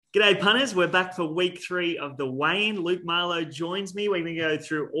G'day, punters. We're back for week 3 of the Wayne. Luke Marlowe joins me. We're going to go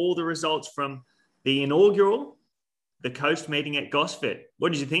through all the results from the inaugural, the Coast meeting at Gosford.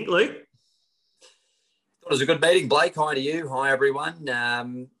 What did you think, Luke? Thought it was a good meeting, Blake. Hi to you. Hi, everyone.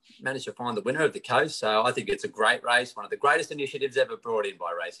 Managed to find the winner of the Coast, so I think it's a great race, one of the greatest initiatives ever brought in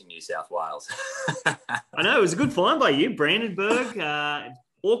by Racing New South Wales. I know, it was a good find by you. Brandenburg,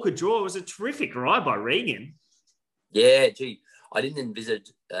 awkward draw. It was a terrific ride by Regan. Yeah, gee, I didn't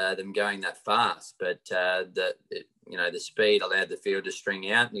envisage them going that fast, but the speed allowed the field to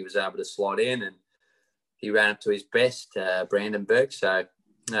string out, and he was able to slot in, and he ran up to his best, Brandenburg. So it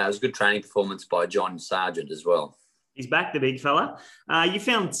was a good training performance by John Sargent as well. He's back, the big fella. You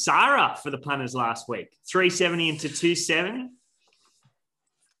found Sarah for the punters last week, 370 into 270.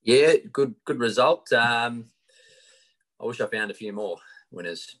 Yeah, good result. I wish I found a few more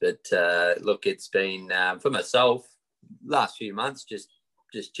winners, but look, it's been for myself last few months just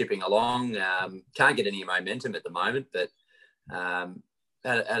chipping along. Can't get any momentum at the moment, but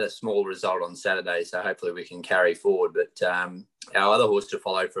had a small result on Saturday, so hopefully we can carry forward. But our other horse to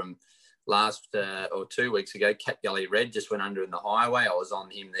follow from last or 2 weeks ago, Cat Gully Red, just went under in the highway. I was on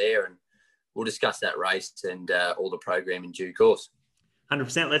him there, and we'll discuss that race and all the program in due course.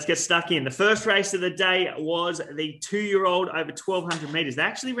 100%. Let's get stuck in. The first race of the day was the 2-year-old over 1,200 metres. They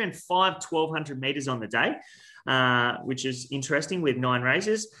actually ran 5 1,200 metres on the day, which is interesting with 9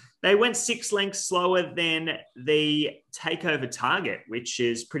 races. They went 6 lengths slower than the takeover target, which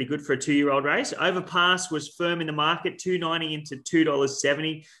is pretty good for a 2-year-old race. Overpass was firm in the market, $2.90 into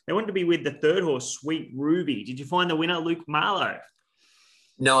 $2.70. They wanted to be with the third horse, Sweet Ruby. Did you find the winner, Luke Marlowe?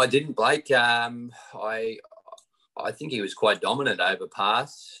 No, I didn't, Blake. I think he was quite dominant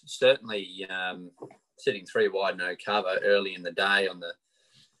Overpass. Certainly sitting 3 wide, no cover early in the day on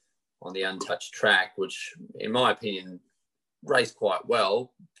the untouched track, which in my opinion raced quite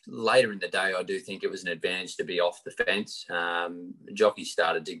well. Later in the day, I do think it was an advantage to be off the fence. Jockey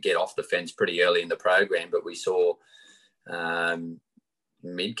started to get off the fence pretty early in the program, but we saw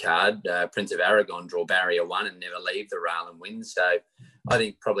mid-card, Prince of Aragon draw barrier 1 and never leave the rail and win. So I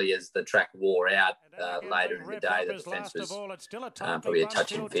think probably as the track wore out later in the day, the defence was probably a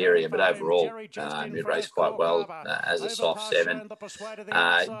touch inferior, but overall it raced quite well as a soft 7.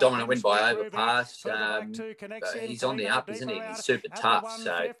 Dominant win by Overpass. He's on the up, isn't he? He's super tough.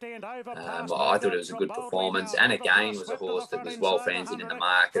 So I thought it was a good performance. And again, was a horse that was well fancied in the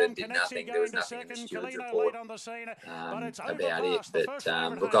market and did nothing. There was nothing in the stewards report about it.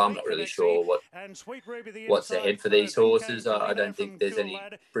 But look, I'm not really sure what's ahead for these horses. I don't think there's any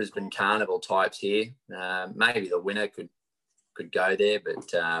Brisbane Carnival types here. Maybe the winner could go there,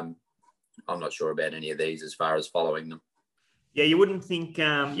 but I'm not sure about any of these as far as following them. Yeah, you wouldn't think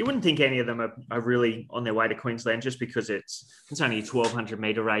any of them are really on their way to Queensland just because it's only a 1,200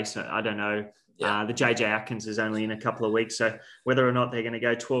 metre race. I don't know. Yeah. The JJ Atkins is only in a couple of weeks, so whether or not they're going to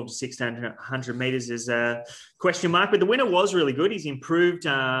go 12 to 1,600 metres is a question mark. But the winner was really good. He's improved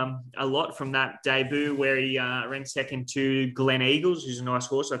a lot from that debut where he ran second to Glen Eagles, who's a nice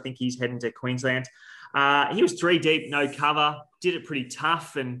horse. I think he's heading to Queensland. He was 3 deep, no cover, did it pretty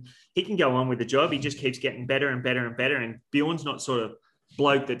tough, and he can go on with the job. He just keeps getting better and better and better. And Bjorn's not sort of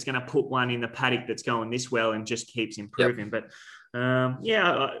bloke that's going to put one in the paddock that's going this well and just keeps improving. Yep. But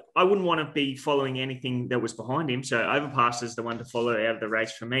I wouldn't want to be following anything that was behind him. So Overpass is the one to follow out of the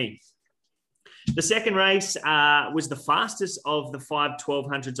race for me. The second race was the fastest of the 5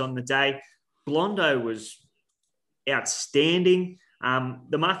 1,200s on the day. Blondo was outstanding.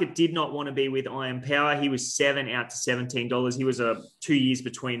 The market did not want to be with Iron Power. He was 7 out to $17. He was 2 years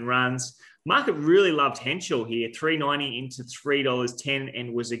between runs. Market really loved Henschel here, $3.90 into $3.10,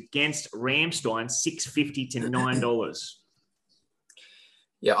 and was against Ramstein, $6.50 to $9.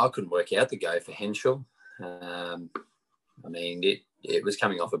 Yeah, I couldn't work out the go for Henschel. I mean, it was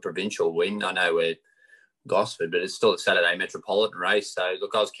coming off a provincial win. I know we're Gosford, but it's still a Saturday Metropolitan race. So,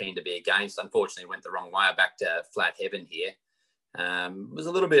 look, I was keen to be against. Unfortunately, went the wrong way. Back to flat heaven here. Was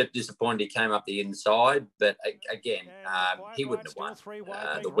a little bit disappointed he came up the inside, but again, he wouldn't have won.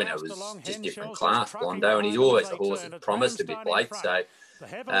 The winner was just different class, Blondo, and he's always a horse that's promised a bit, Blake. So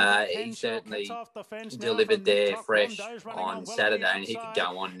he certainly delivered there fresh on Saturday, and he could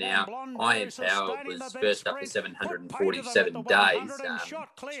go on now. Iron Power was first up for 747 days.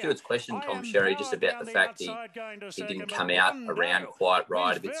 Stuart's questioned Tom Sherry just about the fact he didn't come out around quite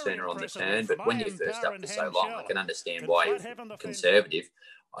right, a bit sooner on the turn. But when you're first up for so long, I can understand why he was conservative.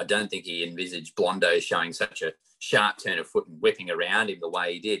 I don't think he envisaged Blondo showing such a sharp turn of foot and whipping around him the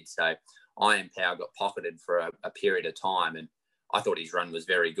way he did. So Iron Power got pocketed for a period of time, and I thought his run was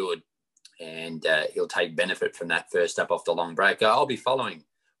very good, and he'll take benefit from that first up off the long break. I'll be following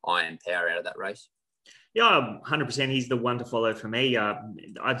I Am Power out of that race. Yeah, 100%. He's the one to follow for me.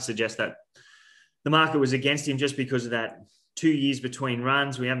 I'd suggest that the market was against him just because of that 2 years between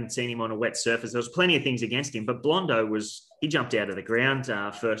runs. We haven't seen him on a wet surface. There was plenty of things against him, but Blondo he jumped out of the ground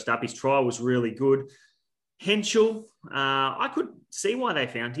first up. His trial was really good. Henschel, I could see why they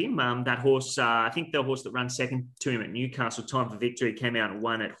found him. That horse, I think the horse that ran second to him at Newcastle, Time for Victory, came out and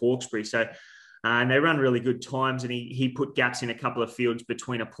won at Hawkesbury. So, and they run really good times, and he put gaps in a couple of fields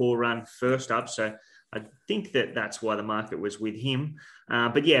between a poor run first up. So I think that's why the market was with him.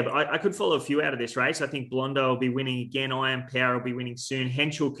 But I could follow a few out of this race. I think Blondo will be winning again. I Am Power will be winning soon.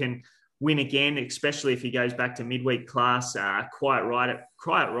 Henschel can win again, especially if he goes back to midweek class. Quiet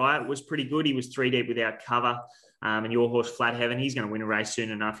Riot was pretty good. He was 3 deep without cover. And your horse, Flat Heaven, he's going to win a race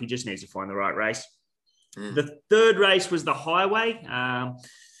soon enough. He just needs to find the right race. The third race was the Highway.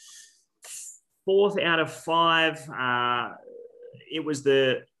 Fourth out of 5. It was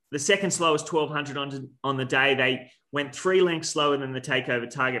the second slowest 1,200 on the day. They went 3 lengths slower than the takeover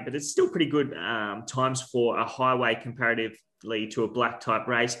target, but it's still pretty good times for a Highway comparatively to a black type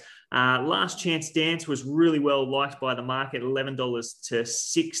race. Last Chance Dance was really well liked by the market, $11 to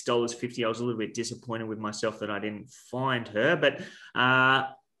 $6.50. I was a little bit disappointed with myself that I didn't find her, but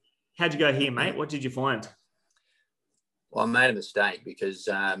how'd you go here, mate? What did you find? Well, I made a mistake because,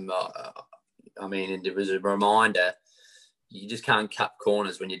 and it was a reminder, you just can't cut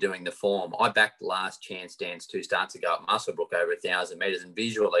corners when you're doing the form. I backed Last Chance Dance 2 starts ago at Muswellbrook over 1,000 metres, and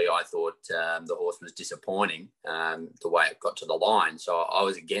visually I thought the horse was disappointing the way it got to the line. So I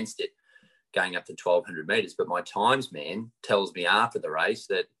was against it going up to 1,200 metres. But my times man tells me after the race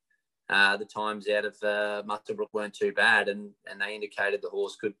that the times out of Muswellbrook weren't too bad, and they indicated the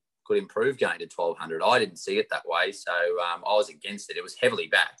horse could improve going to 1,200. I didn't see it that way, so I was against it. It was heavily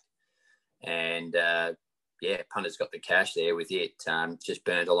backed. And punters got the cash there with it. Just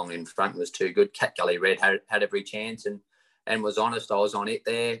burnt along in front, was too good. Cat Gully Red had every chance and was honest. I was on it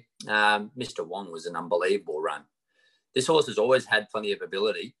there. Mr. Wong was an unbelievable run. This horse has always had plenty of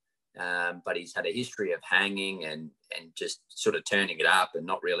ability, but he's had a history of hanging and just sort of turning it up and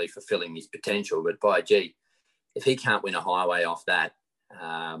not really fulfilling his potential. But by gee, if he can't win a Highway off that,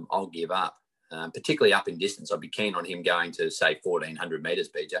 I'll give up. Particularly up in distance, I'd be keen on him going to, say, 1,400 metres,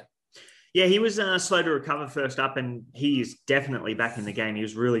 BJ. Yeah, he was slow to recover first up, and he is definitely back in the game. He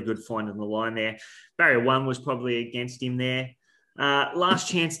was really good finding the line there. Barrier 1 was probably against him there. Last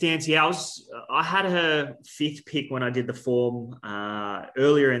Chance Dance, I had her 5th pick when I did the form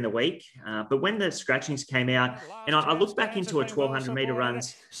earlier in the week, but when the scratchings came out, and I looked back into her 1,200 metre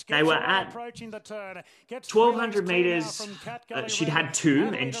runs, they were at 1,200 metres. She'd had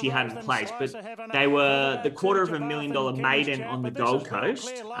 2 and she hadn't placed, but they were the $250,000 maiden on the Gold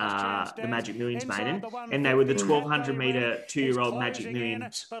Coast, the Magic Millions maiden, and they were the 1,200 metre 2-year-old Magic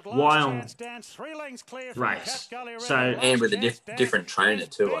Millions Wyong race. So, and with a different trainer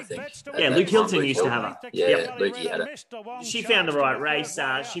too, I think. Yeah, Luke Hilton used to have her. Yeah, Lukey had it. She found the right race.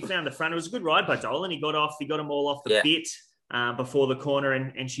 She found the front. It was a good ride by Dolan. He got them all off the bit before the corner,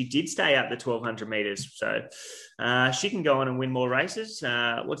 and she did stay out the 1,200 metres. So she can go on and win more races.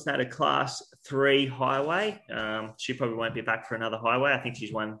 What's that, a Class 3 Highway? She probably won't be back for another Highway. I think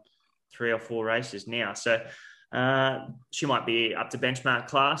she's won 3 or 4 races now. So she might be up to benchmark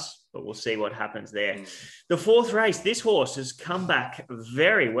class, but we'll see what happens there. The 4th race, this horse has come back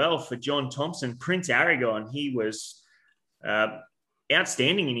very well for John Thompson. Prince Aragon, he was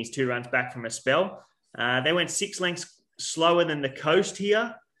outstanding in his 2 runs back from a spell. They went 6 lengths slower than the Coast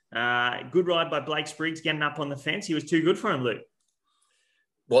here. Good ride by Blake Spriggs getting up on the fence. He was too good for him, Luke.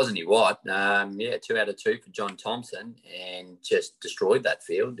 Wasn't he what? 2 out of 2 for John Thompson, and just destroyed that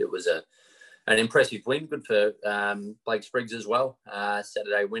field. It was an impressive win. Good for Blake Spriggs as well.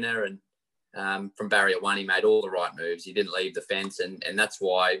 Saturday winner, and from barrier 1, he made all the right moves. He didn't leave the fence, and that's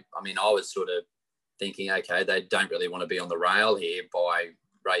why, I was sort of thinking, okay, they don't really want to be on the rail here by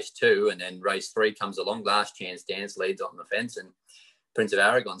race 2, and then race 3 comes along. Last Chance Dance leads on the fence, and Prince of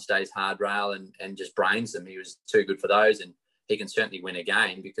Aragon stays hard rail and just brains them. He was too good for those, and he can certainly win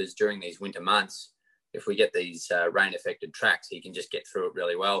again, because during these winter months, if we get these rain-affected tracks, he can just get through it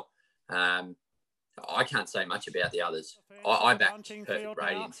really well. I can't say much about the others. I backed Perfect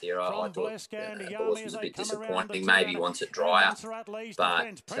Radiance here. I thought the horse was a bit disappointing. Maybe wants it drier.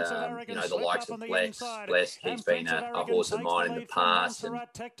 But, the likes of Bless, he's been a horse of mine in the past. And I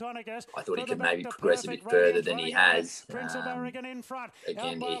thought he could maybe progress a bit further than he has.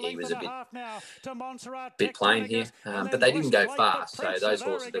 Again, he was a bit plain here. But they didn't go fast. So those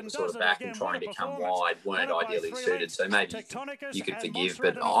horses that were sort of back and trying to come wide weren't ideally suited. So maybe you could forgive.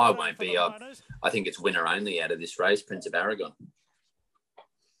 But I won't be. I think it's winner only out of this race, Prince of Aragon.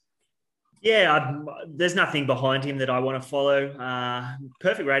 Yeah, there's nothing behind him that I want to follow.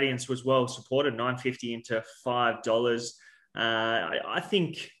 Perfect Radiance was well supported, 950 into $5. I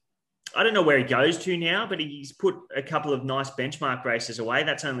think I don't know where he goes to now, but he's put a couple of nice benchmark races away.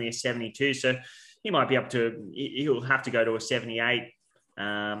 That's only a 72, so he might be up to. He'll have to go to a 78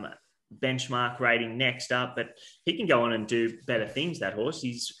 benchmark rating next up, but he can go on and do better things. That horse,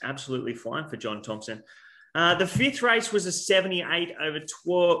 he's absolutely fine for John Thompson. The fifth race was a 78 over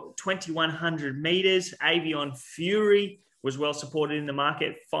 2,100 meters. Avion Fury was well supported in the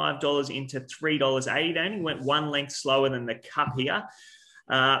market, $5 into $3.80. They only went one length slower than the Cup here.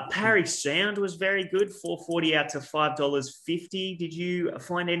 Parry Sound was very good, $4.40 out to $5.50. Did you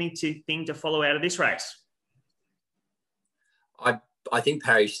find anything to follow out of this race? I think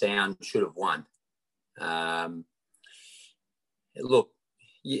Parry Sound should have won. Look,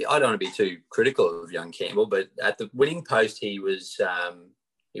 I don't want to be too critical of young Campbell, but at the winning post, he was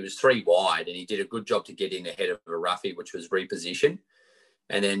 3 wide, and he did a good job to get in ahead of a roughie, which was repositioned.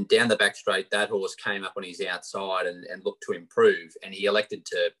 And then down the back straight, that horse came up on his outside and looked to improve, and he elected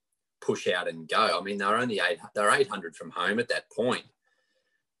to push out and go. I mean, they're 800 from home at that point.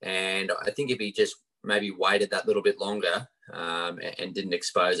 And I think if he just maybe waited that little bit longer and didn't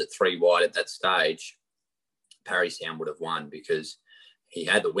expose it 3 wide at that stage, Parry Sound would have won, because he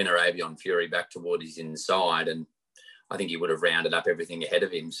had the winner, Avion Fury, back toward his inside, and I think he would have rounded up everything ahead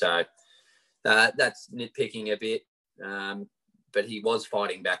of him. So that's nitpicking a bit. But he was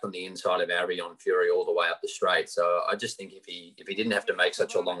fighting back on the inside of Avion Fury all the way up the straight. So I just think if he didn't have to make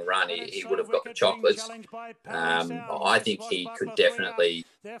such a long run, he would have got the chocolates. I think he could definitely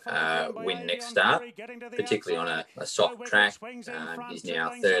win next start, particularly on a soft track. He's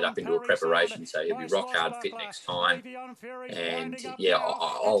now third up into a preparation, so he'll be rock hard fit next time. And yeah,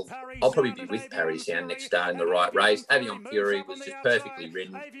 I'll probably be with Parry Sound next start in the right race. Avion Fury was just perfectly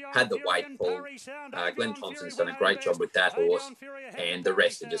ridden, had the weight pull. Glenn Thompson's done a great job with that horse. And the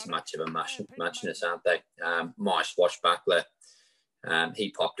rest are just much of a muchness, aren't they? My Swashbuckler,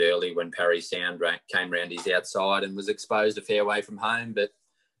 he popped early when Parry Sound came round his outside and was exposed a fair way from home. But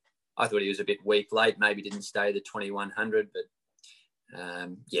I thought he was a bit weak late, maybe didn't stay the 2100. But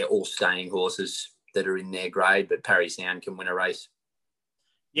yeah, all staying horses that are in their grade. But Parry Sound can win a race.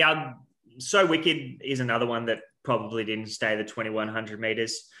 Yeah, So Wicked is another one that probably didn't stay the 2100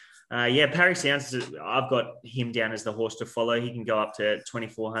 metres. Yeah, Parry Sounds, I've got him down as the horse to follow. He can go up to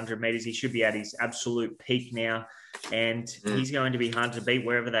 2,400 metres. He should be at his absolute peak now, and he's going to be hard to beat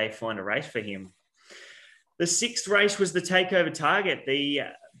wherever they find a race for him. The sixth race was the Takeover Target, the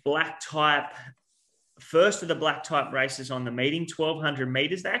black type, first of the black type races on the meeting, 1,200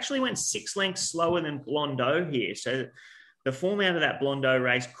 metres. They actually went 6 lengths slower than Blondeau here, so the form out of that Blondeau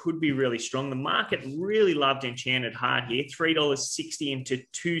race could be really strong. The market really loved Enchanted Heart here, $3.60 into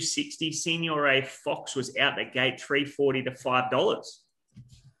 $2.60. Signore Fox was out the gate, $3.40 to $5.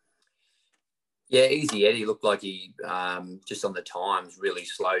 Yeah, Easy Eddie looked like he, just on the times, really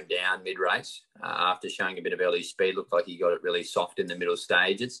slowed down mid-race. After showing a bit of early speed, looked like he got it really soft in the middle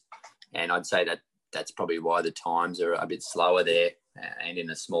stages. And I'd say that's probably why the times are a bit slower there and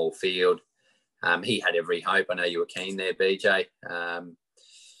in a small field. He had every hope. I know you were keen there, BJ.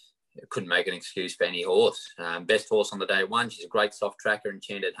 Couldn't make an excuse for any horse. Best horse on the day one. She's a great soft tracker,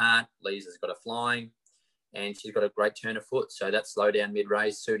 Enchanted Heart. Lisa's got a flying, and she's got a great turn of foot. So that slow down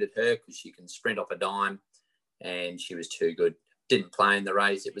mid-race suited her because she can sprint off a dime, and she was too good. Didn't play in the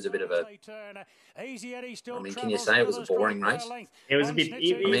race. It was a bit of a... I mean, can you say it was a boring race? It was a bit...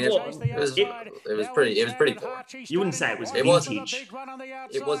 It was pretty boring. You wouldn't say it was vintage.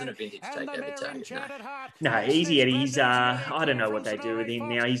 It wasn't a vintage Takeover Target, no. No, Easy Eddie, he's... I don't know what they do with him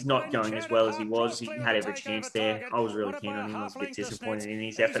now. He's not going as well as he was. He had every chance there. I was really keen on him. I was a bit disappointed in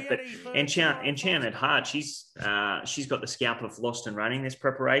his effort. But Enchanted Heart, she's got the scalp of Lost and Running this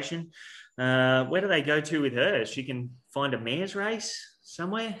preparation. Where do they go to with her? She can find a mare's race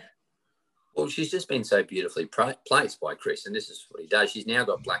somewhere? Well, she's just been so beautifully placed by Chris, and this is what he does. She's now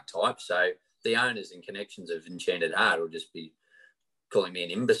got black type, so the owners and connections of Enchanted Heart will just be calling me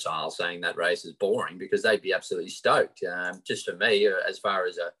an imbecile saying that race is boring, because they'd be absolutely stoked. Just for me, as far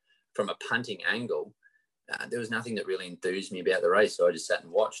as from a punting angle, there was nothing that really enthused me about the race, so I just sat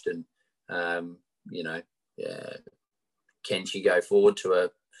and watched. And can she go forward to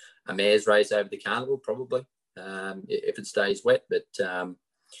a mare's race over the carnival? Probably, if it stays wet. But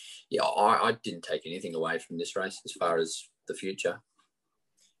yeah, I didn't take anything away from this race as far as the future.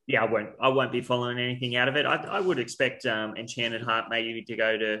 Yeah, I won't be following anything out of it. I would expect Enchanted Heart maybe to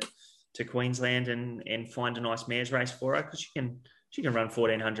go to Queensland and find a nice mare's race for her, because she can run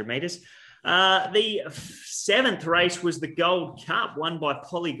 1,400 metres. The seventh race was the Gold Cup, won by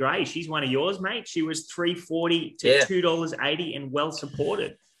Polly Gray. She's one of yours, mate. She was $3.40 to $2.80 and well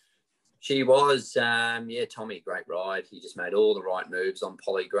supported. She was, Tommy, great ride. He just made all the right moves on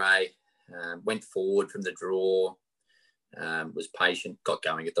Polly Gray. Went forward from the draw, was patient, got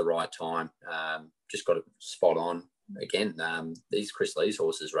going at the right time, just got it spot on. Again, these Chris Lee's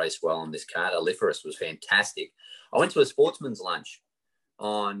horses raced well on this card. Aliferous was fantastic. I went to a sportsman's lunch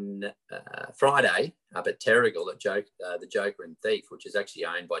on Friday up at Terrigal at the Joker and Thief, which is actually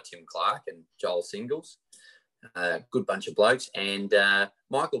owned by Tim Clark and Joel Singles. Good bunch of blokes. And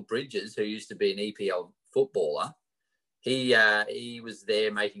Michael Bridges, who used to be an EPL footballer, he was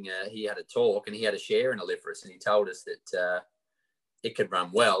there he had a talk and he had a share in Aliferous, and he told us that it could run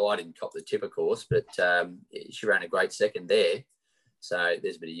well. I didn't cop the tip, of course, but she ran a great second there. So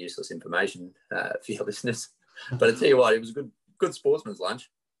there's a bit of useless information for your listeners. But I tell you what, it was a good sportsman's lunch.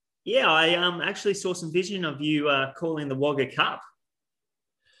 Yeah, I actually saw some vision of you calling the Wagga Cup.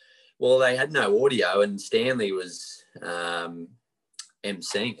 Well, they had no audio, and Stanley was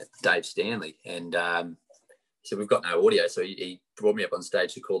emceeing it, Dave Stanley, and he said, we've got no audio. So he brought me up on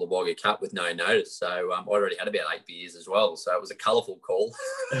stage to call the Wagga Cup with no notice. So I already had about 8 beers as well. So it was a colourful call.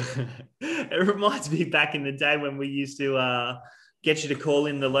 It reminds me back in the day when we used to get you to call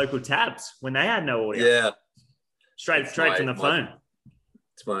in the local tabs when they had no audio. Yeah. Straight from the phone.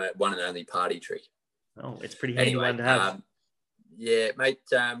 It's my one and only party trick. Oh, it's pretty handy one to have. Mate,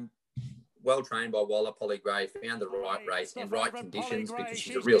 well trained by Waller. Polly Gray found the right race in right conditions because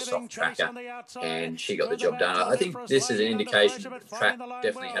she's a real soft tracker, and she got the job done. I think this is an indication that the track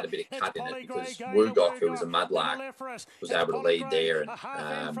definitely had a bit of cut in it, because Woogok, who was a mudlark, was able to lead there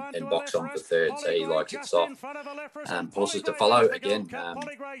and box on for third, so he likes it soft. Horses to follow, again,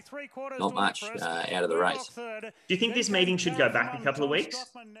 not much out of the race. Do you think this meeting should go back a couple of weeks,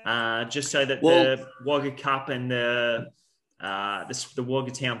 just so that the Wagga Cup and the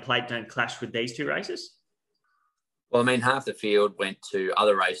Wagga Town Plate don't clash with these two races? Well, I mean, half the field went to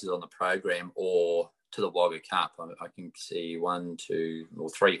other races on the program or to the Wagga Cup. I can see 1, 2, or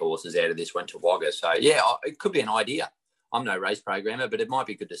 3 horses out of this went to Wagga. So, yeah, it could be an idea. I'm no race programmer, but it might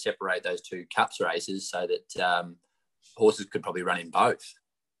be good to separate those two Cups races so that horses could probably run in both.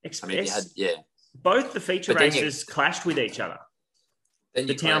 I mean, both the feature races clashed with each other. Then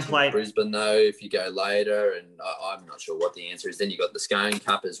you Town Plate Brisbane, though, if you go later, and I'm not sure what the answer is. Then you got the Scone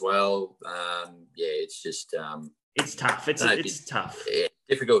Cup as well. It's just it's tough. It's tough. Yeah,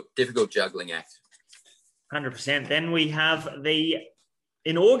 difficult juggling act. 100%. Then we have the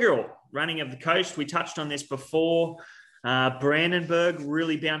inaugural running of the coast. We touched on this before. Brandenburg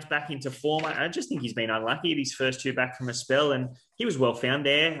really bounced back into form. I just think he's been unlucky at his first 2 back from a spell, and he was well found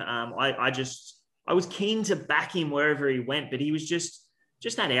there. I was keen to back him wherever he went, but he was just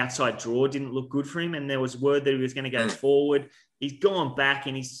that outside draw didn't look good for him, and there was word that he was going to go forward. He's gone back,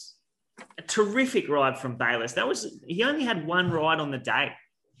 and he's a terrific ride from Bayliss. He only had 1 ride on the day.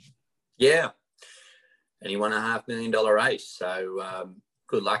 Yeah, and he won a $500,000 race, so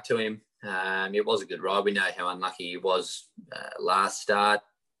good luck to him. It was a good ride. We know how unlucky he was last start,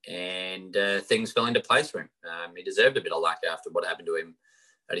 and things fell into place for him. He deserved a bit of luck after what happened to him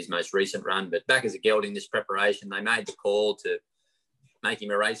at his most recent run, but back as a gelding this preparation, they made the call to make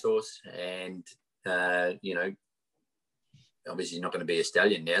him a racehorse, and, obviously not going to be a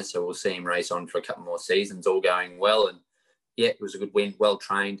stallion now, so we'll see him race on for a couple more seasons, all going well. And, yeah, it was a good win, well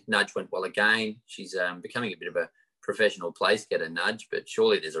trained. Nudge went well again. She's becoming a bit of a professional place getter, Nudge, but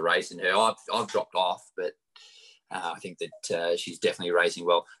surely there's a race in her. I've dropped off, but I think that she's definitely racing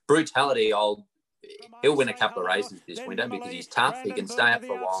well. Brutality, he'll win a couple of races this winter because he's tough. He can stay up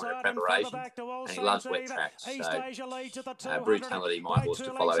for a while in a preparation, and he loves wet tracks. So Brutality, my horse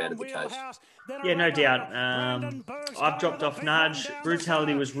to follow out of the coast. Yeah, no doubt. I've dropped off Nudge.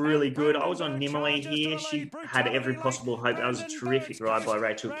 Brutality was really good. I was on Nimmerley here. She had every possible hope. That was a terrific ride by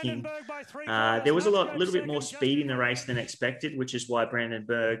Rachel King. There was a little bit more speed in the race than expected, which is why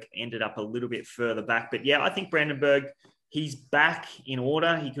Brandenburg ended up a little bit further back. But yeah, I think Brandenburg, he's back in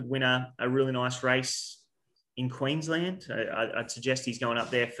order. He could win a really nice race in Queensland. I'd suggest he's going up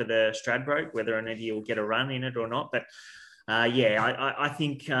there for the Stradbroke, whether or not he'll get a run in it or not. But I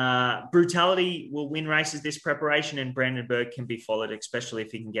think Brutality will win races this preparation, and Brandenburg can be followed, especially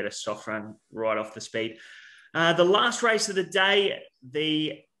if he can get a soft run right off the speed. The last race of the day,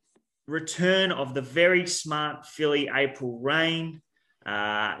 the return of the very smart filly April Rain.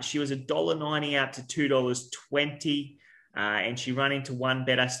 She was $1.90 out to $2.20. And she ran into one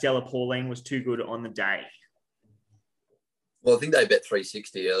better. Stella Pauline was too good on the day. Well, I think they bet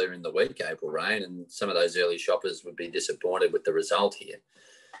 360 earlier in the week, April Rain, and some of those early shoppers would be disappointed with the result here.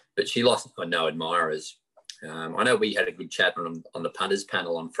 but she lost no admirers. I know we had a good chat on the punters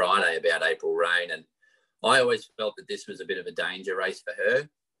panel on Friday about April Rain, and I always felt that this was a bit of a danger race for her.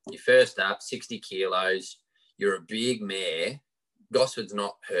 You're first up, 60 kilos. You're a big mare. Gosford's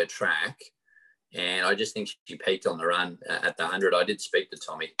not her track. And I just think she peaked on the run at the 100. I did speak to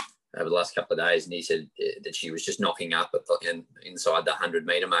Tommy over the last couple of days, and he said that she was just knocking up inside the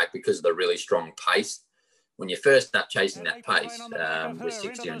 100-metre mark because of the really strong pace. When you're first up chasing that pace with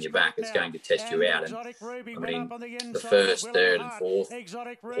 60 on your back, it's going to test you out. And I mean, the first, third and fourth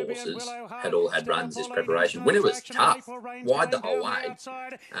horses had all had runs this preparation. Winner was tough, wide the whole way,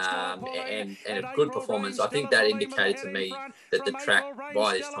 and a good performance. I think that indicated to me that the track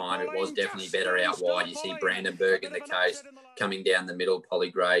by this time, it was definitely better out wide. You see Brandenburg in the coast coming down the middle. Polly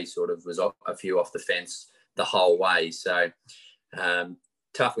Gray sort of was a few off the fence the whole way. So,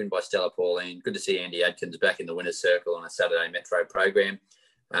 tough win by Stella Pauline. Good to see Andy Adkins back in the winner's circle on a Saturday Metro program.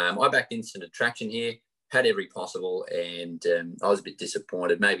 I backed Instant Attraction here, had every possible, and I was a bit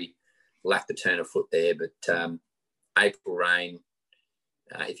disappointed. Maybe lacked the turn of foot there, but April Rain,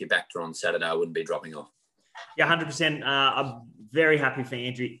 if you backed her on Saturday, I wouldn't be dropping off. Yeah, 100%. I'm very happy for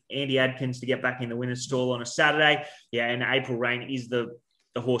Andy Adkins to get back in the winner's stall on a Saturday. Yeah, and April Rain is the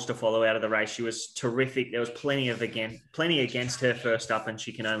horse to follow out of the race. She was terrific. There was plenty against her first up, and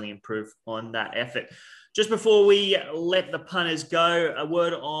she can only improve on that effort. Just before we let the punters go, a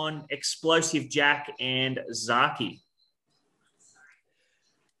word on Explosive Jack and Zaki.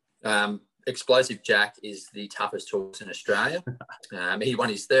 Explosive Jack is the toughest horse in Australia. He won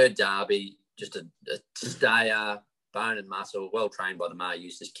his third derby, just a stayer, bone and muscle, well trained by the Mar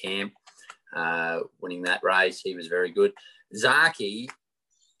Eustace camp, winning that race. He was very good. Zaki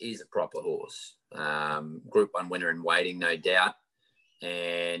is a proper horse. Group 1 winner in waiting, no doubt.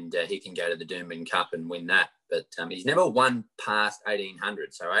 And he can go to the Doomben Cup and win that. But he's never won past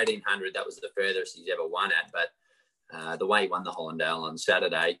 1,800. So 1,800, that was the furthest he's ever won at. But the way he won the Hollandale on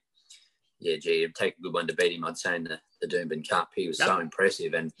Saturday, yeah, gee, it'd take a good one to beat him, I'd say, in the Doomben Cup. He was so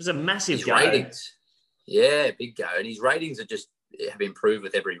impressive. And it was a massive go. Ratings, yeah, big go. And his ratings have improved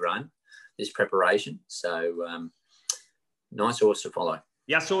with every run, this preparation. So nice horse to follow.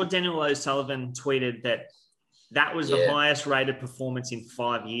 Yeah, I saw Daniel O'Sullivan tweeted that was the highest rated performance in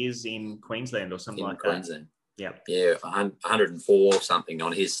 5 years in Queensland or something like Queensland. That. Yeah, 104 or something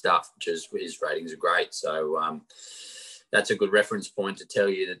on his stuff, which is his ratings are great. So that's a good reference point to tell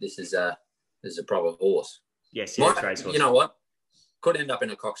you that this is a proper horse. Yes, yeah, race horse. You know what? Could end up in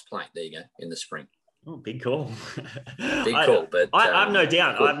a Cox Plate. There you go, in the spring. Oh, big call. Big call, but I have no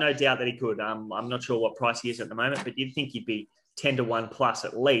doubt. Cool. I have no doubt that he could. I'm not sure what price he is at the moment, but you'd think he'd be 10 to 1 plus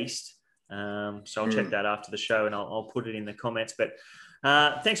at least. So I'll check that after the show, and I'll put it in the comments. But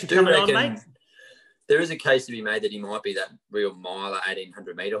thanks for coming on, mate. There is a case to be made that he might be that real miler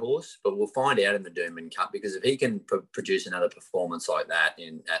 1,800-metre horse, but we'll find out in the Doomben Cup, because if he can produce another performance like that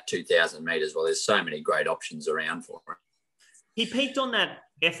at 2,000 metres, well, there's so many great options around for him. He peaked on that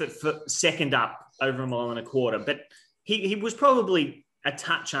effort for second up over 1.25 miles, but he was probably a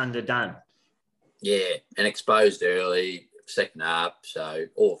touch underdone. Yeah, and exposed early, second up, so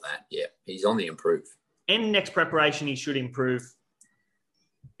all of that, yeah. He's on the improve. And next preparation, he should improve,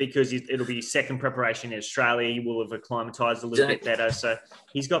 because it'll be his second preparation in Australia. He will have acclimatised a little bit better. So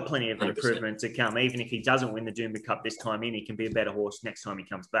he's got plenty of 100%. Improvement to come. Even if he doesn't win the Doomben Cup this time in, he can be a better horse next time he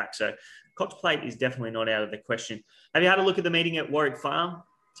comes back. So Cox Plate is definitely not out of the question. Have you had a look at the meeting at Warwick Farm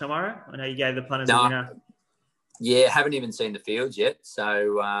tomorrow? I know you gave the punters a winner. Yeah, haven't even seen the fields yet.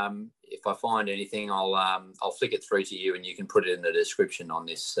 So if I find anything, I'll flick it through to you, and you can put it in the description on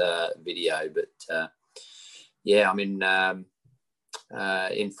this video. But yeah, I'm in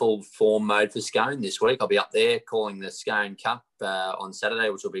full form mode for Scone this week. I'll be up there calling the Scone Cup on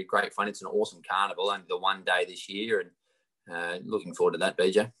Saturday, which will be great fun. It's an awesome carnival, only the one day this year, and looking forward to that,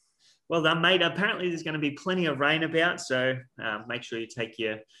 BJ. Well done, mate. Apparently there's going to be plenty of rain about, so make sure you take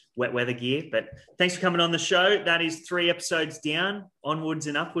your wet weather gear. But thanks for coming on the show. That is 3 episodes down, onwards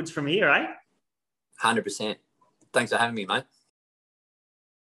and upwards from here, eh? 100%. Thanks for having me, mate.